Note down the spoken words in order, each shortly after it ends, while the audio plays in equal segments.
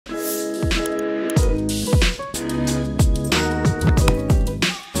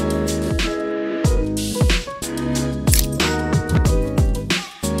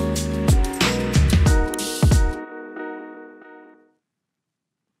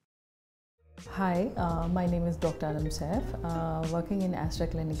Hi, my name is Dr Anum Saif, working in Aster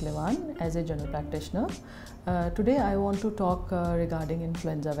Clinic, Liwan as a general practitioner. Today I want to talk regarding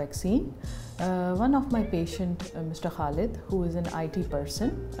influenza vaccine. One of my patient, Mr. Khalid, who is an IT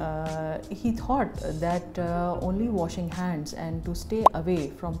person, he thought that only washing hands and to stay away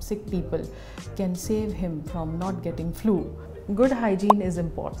from sick people can save him from not getting flu. Good hygiene is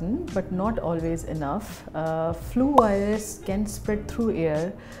important, but not always enough. Flu virus can spread through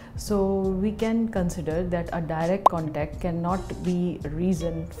air, so we can consider that a direct contact cannot be a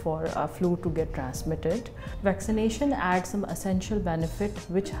reason for a flu to get transmitted. Vaccination adds some essential benefit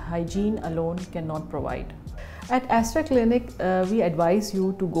which hygiene alone cannot provide. At Aster Clinic, we advise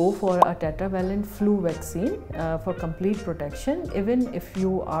you to go for a tetravalent flu vaccine for complete protection, even if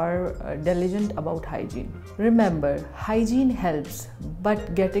you are diligent about hygiene. Remember, hygiene helps,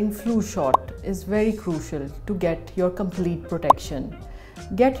 but getting flu shot is very crucial to get your complete protection.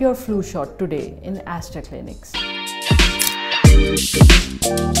 Get your flu shot today in Aster Clinics.